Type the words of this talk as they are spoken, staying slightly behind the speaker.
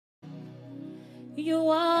You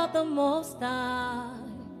are the Most High.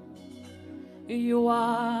 You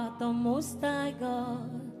are the Most High God.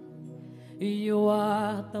 You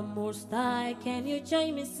are the Most High. Can you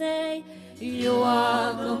join me? Say, you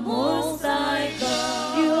are the Most High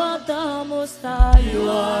God. You are the Most High. You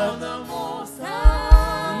are the Most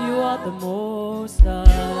High. You are the Most High.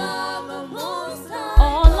 You are the Most High.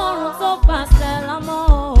 Ọlọ́run tó pàṣẹ lámọ́.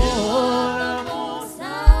 You are the Most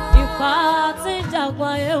High. Ìfà tí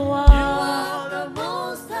jàgbá yé wá. You are the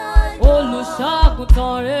Most High.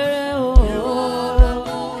 Olùṣọ́-àgùntàn rere o. You are the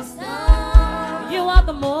Most High. You are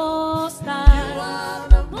the Most High. You are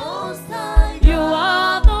the Most High. You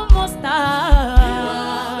are the Most High.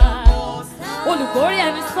 Olùkórè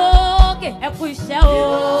ẹ̀mí sókè ẹ kú iṣẹ́ o.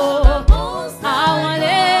 Àwọn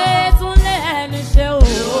lè tún lé ẹni ṣe o.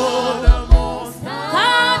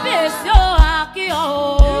 Kábíyèsí o àkíyọ̀ o.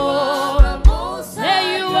 Say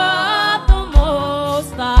you are the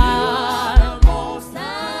Most High.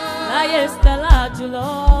 Láyé Stella Ajulo.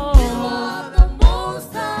 You are the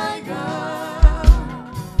Most High God.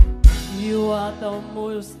 You are the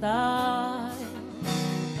Most High.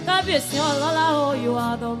 Kábíyèsí ọlọ́lá o. You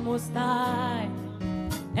are the Most High.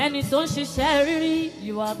 Ẹni tó ń ṣiṣẹ́ rírí.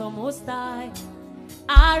 You are the Most High.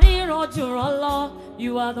 Àríran jùrọ̀ lọ.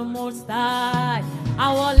 You are the Most High.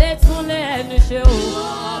 Àwọn lè tún lé ẹni ṣe o. You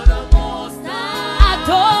are the Most High.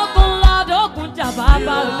 Àdógún ládógún jà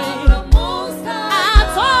bàbá mi. You are the Most High.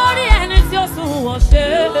 Àtọ́rí ẹni tí ó sùn wọ́n ṣe.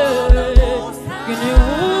 You are the Most High.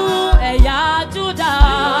 Kìnìún ẹ̀yà Júdà.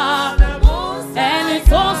 You are the Most High. Ẹni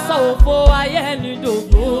tó ń sọ òfò ayé ẹni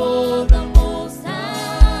dògbò. You are the Most High.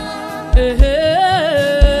 You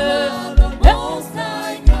are the Most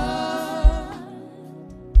High God.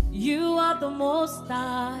 You are the Most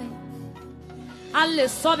High. A lè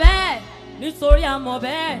sọ bẹ́ẹ̀ nítorí a mọ̀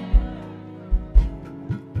bẹ́ẹ̀.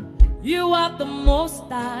 You are the Most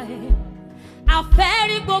High.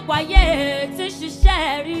 Àfẹ́rí gbogbo ayé tí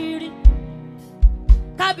ṣiṣẹ́ rírí.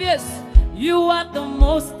 Kábíyèsí, you are the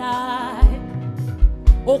Most High.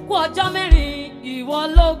 Òkú ọjọ́ mẹ́rin ìwọ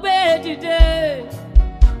ló gbé dìde.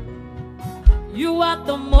 You are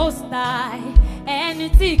the Most High. Ẹni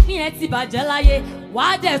tí ìpín ẹ ti bàjẹ́ láyé,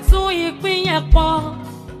 wàá dẹ̀ tún ìpín yẹn pọ̀.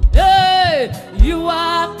 Hey, you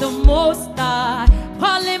are the Most High.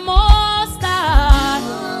 Call him Most High.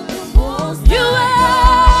 You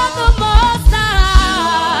are the Most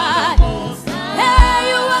High. Hey,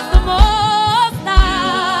 you are the Most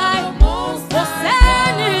High. Kò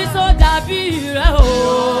sẹ́ni tó dàbí rẹ̀ o.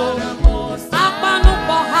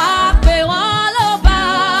 Apanupọ̀ á pè wọ́n lọ́ba.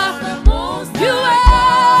 You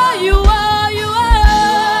are, you are, you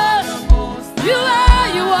are. You are,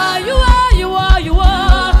 you are, you are, you are, you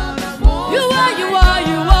are. You are, you are,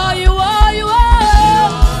 you are, you are, you are.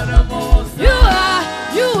 You are,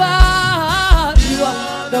 you are, you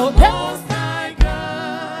are the Most High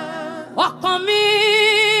God. Ọkàn mi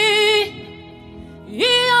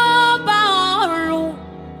yóò bá ọ̀run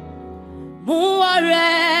mú ọrẹ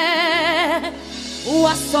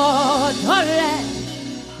wá sọ́dọ̀ rẹ̀.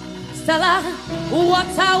 Stella,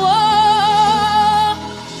 wọ́tàwọ́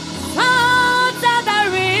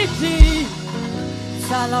sọ́dàdàríjì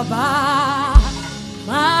Salaba,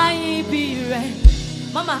 my bire.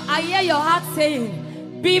 Mama, I hear your heart saying,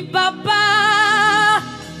 Be Baba,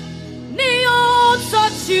 ni o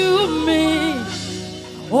touch you me,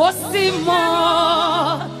 o si mo,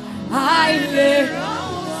 I live.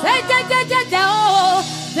 Say, oh,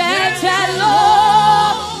 lo,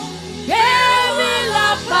 give me la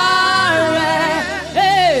pare,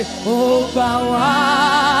 hey, oh, bawa,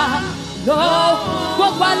 lo,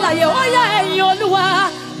 gbogbo àlàyé, ó yá ẹ̀yin Olúwa.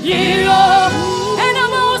 Yiro, ena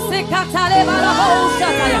mo se katale bala ho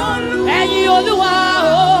sataya. Ẹ̀yin Olúwa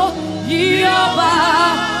o, Yehova,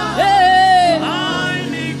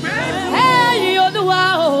 ẹ̀yin Olúwa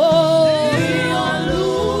o,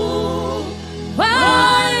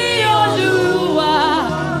 ẹ̀yin Olúwa,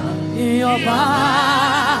 Yehova,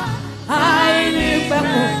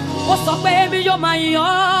 àìnípẹ̀kun. Ó sọ pé èmi yóò máa yìn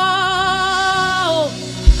ọ́,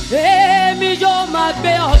 èmi yóò máa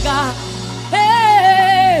gbé ọ̀gá.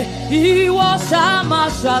 Ìwọ ṣá máa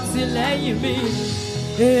ṣàtìlẹ́yìn mi,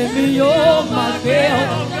 èmi yóò máa gbé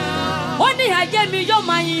ọ̀gá. Ó ní ayé mi yóò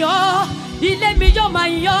máa yìn ọ́, ilé mi yóò máa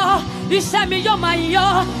yìn ọ́, iṣẹ́ mi yóò máa yìn ọ́,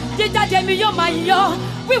 jíjáde mi yóò máa yìn ọ́,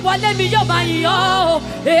 wíwọlé mi yóò máa yìn ọ́,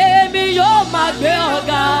 èmi yóò máa gbé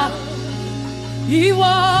ọ̀gá.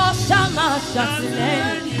 Ìwọ ṣá máa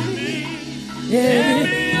ṣàtìlẹ́yìn mi,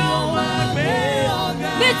 èmi yóò máa gbé ọ̀gá.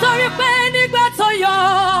 Nítorí pé nígbà tó yọ,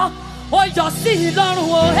 ó yọ sí ìlọ́run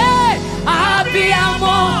o,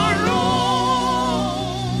 abiyamọ.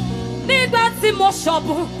 Nígbà tí mo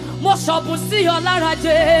ṣọ̀bùn sí ọ lára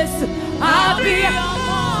Jésù,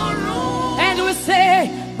 And we say,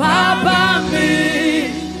 Baba mi,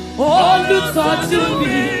 olùtọ́jú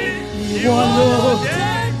mi, ìwọ ló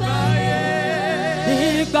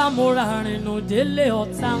nígbà mo ra rìnnà délé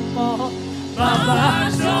ọ̀tá ńkọ́. Baba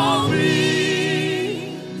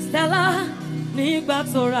Stella, nígbà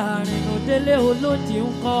tó ra rìnnà délé olódì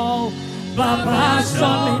ńkọ́. Baba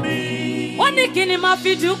ṣọ́ mi. Wọ́n ní kí ni máa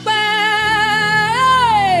fi dúpẹ́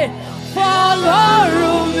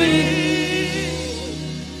fọlọ́run mi.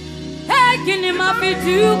 Kí ni máa fi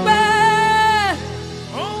dúpẹ́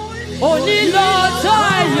òní lọ́jọ́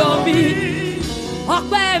ayọ̀ mi.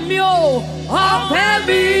 Ọpẹ́ mi ò, ọpẹ́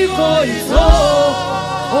mi kò tó.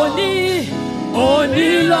 Òní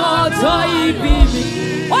lọ́jọ́ ìbí mi.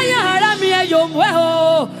 Ó yá ara mi ẹ yòó mú ẹ o.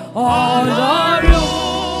 Ọlọ́run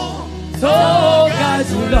tó ga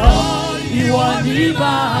jùlọ, ìwọ ní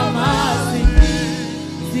bá máa sìn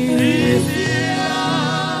títí.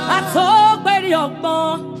 Àtọ́gbẹ̀rì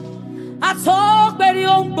ọgbọ́n, àtọ́gbẹ̀rì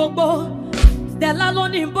ohun gbogbo. Stella ló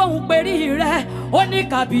ní bóun perí rẹ̀, ó ní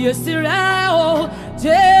kábíyèsí rẹ̀ o.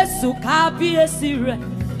 Jésù kábíyèsí rẹ̀,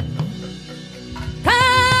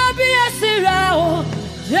 kábíyèsí rẹ̀ o.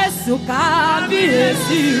 Jésù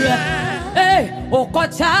kábíyèsí rẹ̀. Ó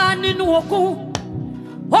kọjá nínú òkun,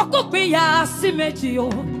 òkun pínyà sí méjì o.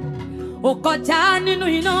 Ó kọjá nínú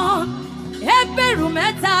iná, ẹgbẹ̀rún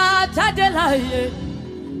mẹ́ta jáde láàyè.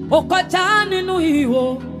 Ó kọjá nínú ihò,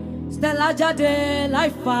 Stella jáde láì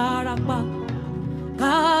farapa.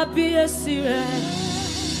 Kábíyèsí rẹ̀,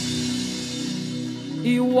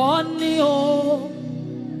 ìwọ ni o,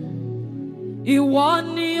 ìwọ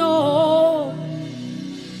ni o.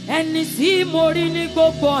 Ẹni tí mo rí ní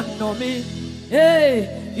gbogbo ọ̀nà mi,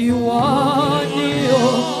 ìwọ ni o.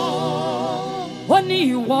 Ó ní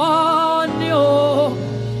ìwọ ni o.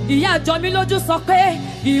 Ìyá àjọ mi lójú sọ pé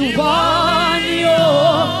ìwọ ni o.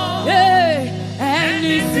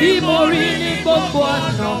 Ẹni tí mo rí ní gbogbo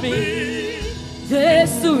ọ̀nà mi,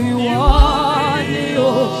 Jésù ìwọ ni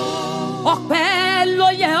o. Ọpẹ́ ló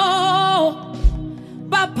yẹ ọ́,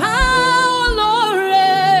 bàbá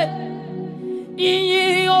olóore.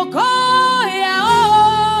 Ìyìn ògo yẹ ọ́,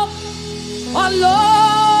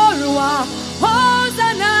 Ọlọ́run wa.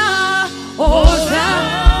 Hosanna,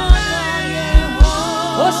 Hosanna yẹ ọ́.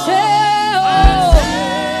 Ó ṣé o.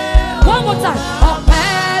 One more time. Ọpẹ́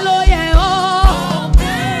ló yẹ ọ́,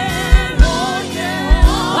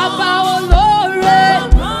 bàbá olóore.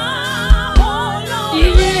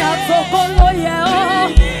 Ìyìn àtòkò ló yẹ ọ́,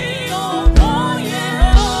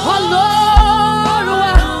 Ọlọ́run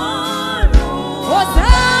wa.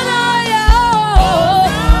 Hosanna yẹ ọ́.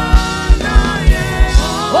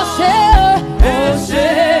 Ó ṣé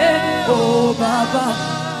o bàbá.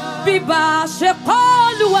 Bí bá ṣe kọ́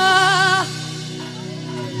Olúwa,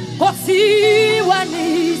 kò sí wa ní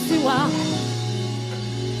tiwa.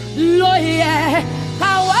 Ló yẹ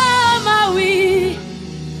káwa máa wí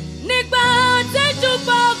nígbà tẹ́jú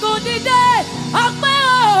gbọ́gùn dídé. Ọpẹ́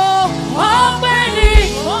o, ọpẹ́ ni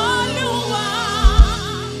Olúwa,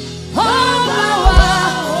 ọba wa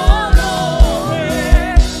olóore.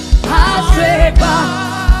 Àṣebà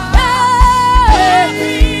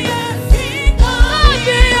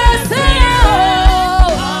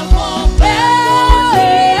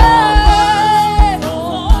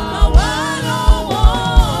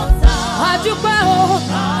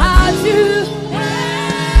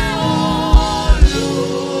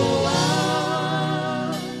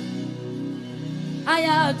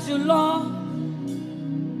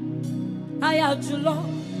Ajulo,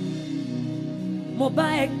 mo bá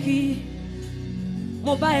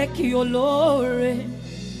ẹ kí olóore.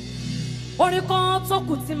 Orin kan tó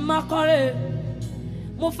kù tí máa kọ́rẹ́,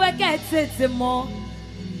 mo fẹ́ kẹ́ ẹ tètè mọ̀,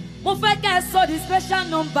 mo fẹ́ kẹ́ ẹ sọ di special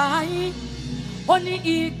number yín. Ó ní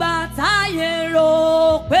ìgbà táyé rò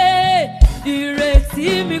pé ìrètí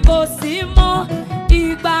mi kò sí mọ́,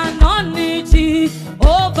 ìgbà náà ni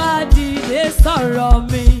Jèhófà dìde sọ̀rọ̀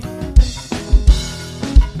mi.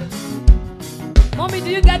 Mommy, do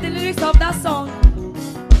you get the lyrics of that song?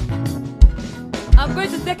 I'm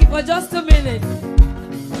going to take it for just 2 minutes.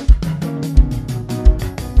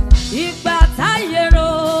 Ìgbà táyé rò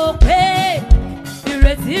pé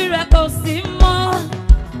ìrètí rẹ̀ kò sí mọ́,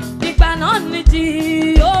 ìgbà náà ni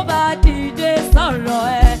Jèhófà dìde sọ̀rọ̀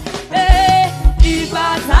ẹ̀. Ìgbà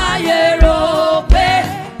táyé rò pé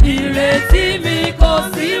ìrètí mi kò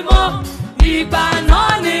sí mọ́, ìgbà náà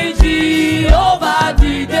ni Jèhófà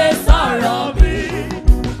dìde sọ̀rọ̀ mi.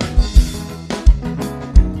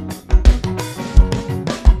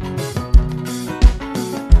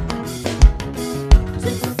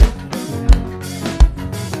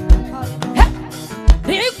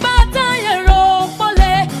 Ìgbà táyé rò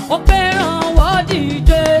pọ́lẹ̀, ó pèrè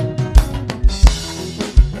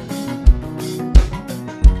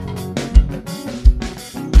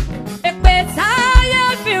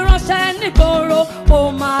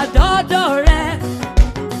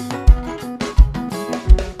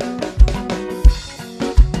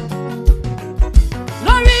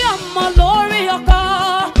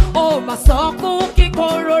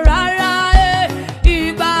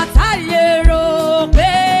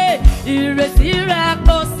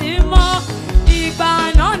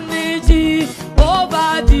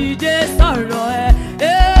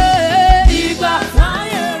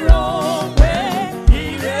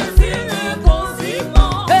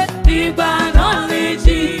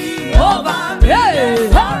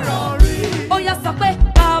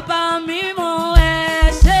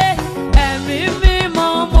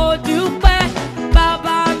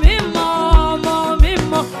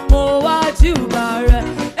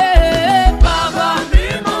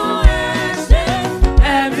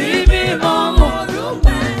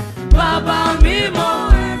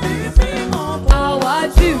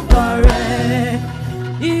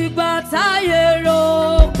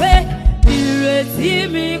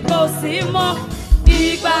kò sí mọ́.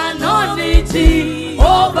 Ìgbà náà ni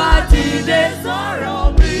Jehovah dìde sọ̀rọ̀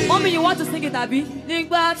mi. Mommy, you want to sing it, Abi?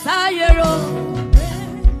 Nígbà táyé rò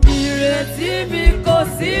ìrètí mi kò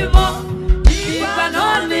sí mọ́. Ìgbà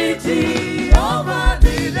náà ni Jehovah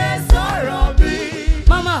dìde sọ̀rọ̀ mi.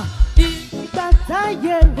 Mama, ìgbà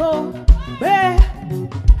táyé rò pé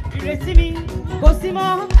ìrètí mi kò sí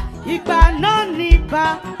mọ́. Ìgbà náà ni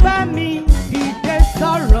bàbá mi dìde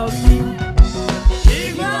sọ̀rọ̀ mi.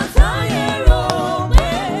 Ìgbà táyé rò pé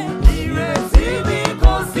ìrètí mi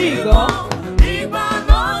kò sí mọ́. Ìgbà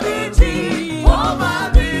náà ni Jehovah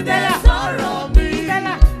dìde sọ̀rọ̀ mi.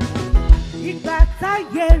 Ìgbà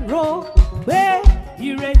táyé rò pé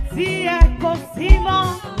ìrètí ẹ kò sí mọ́.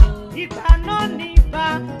 Ìgbà náà ni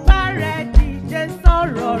bàbá rẹ dìde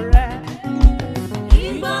sọ̀rọ̀ rẹ.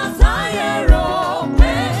 Ìgbà táyé rò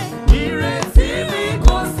pé ìrètí mi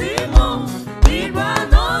kò sí mọ́. Ìgbà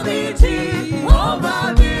náà ni Jehovah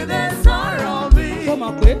dìde sọ̀rọ̀ mi. Tó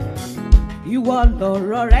mọ̀ pé ìwọ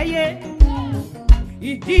lọ̀rọ̀ rẹ yé,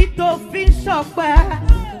 ìdí tó fi ń ṣọpẹ́.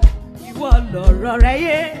 Ìwọ lọ̀rọ̀ rẹ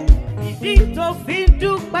yé, ìdí tó fi ń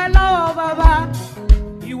dúpẹ́ lọ́wọ́ bàbá.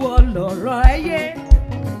 Ìwọ lọ̀rọ̀ rẹ yé,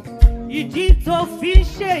 ìdí tó fi ń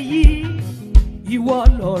ṣèyí. Ìwọ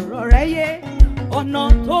lọ̀rọ̀ rẹ yé, ọ̀nà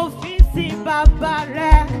tó fi ń sin bàbá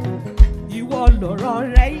rẹ. Ìwọ lọ̀rọ̀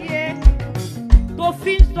rẹ yé, tó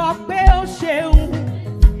fi ń sọ pé ó ṣeun.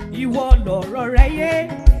 Ìwọ lọ̀rọ̀ rẹ yé,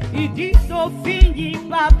 ìdí tó fi ń yin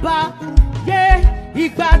bàbá yé.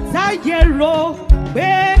 Ìgbà táyé rò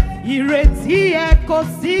pé ìrètí ẹ kò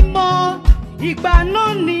sí mọ́. Ìgbà náà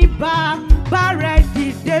ni bàbá rẹ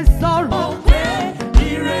dìde sọ̀rọ̀. Pé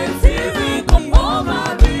ìrètí mi kò Jehovah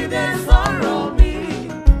dìde sọ̀rọ̀ mi.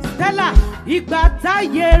 Stella, ìgbà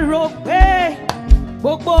táyé rò pé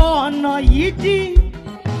gbogbo ọ̀nà yìí dí.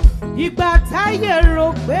 Ìgbà táyé rò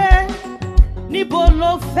pé níbo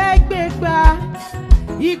ló fẹ́ gbé gbà.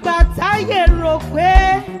 Ìgbà táyé rò pé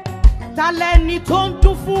ta lẹni tó ń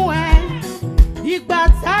dún fún ẹ. Ìgbà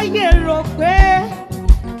táyé rò pé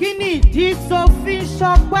kí ni ìdí tó fi ń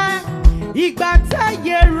ṣọpẹ́. Ìgbà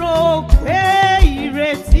táyé rò pé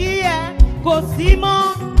ìrètí ẹ kò sí mọ́.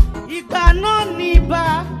 Ìgbà náà ni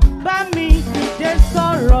bàbá mi dìde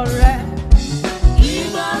sọ̀rọ̀ rẹ.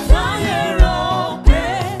 Ìgbà táyé rò pé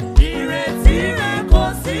ìrètí rẹ kò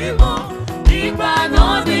sí mọ́. Ìgbà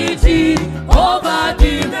náà ni Jehovah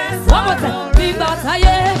dìde sọ̀rọ̀ mi.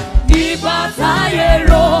 Ìgbà táyé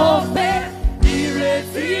rò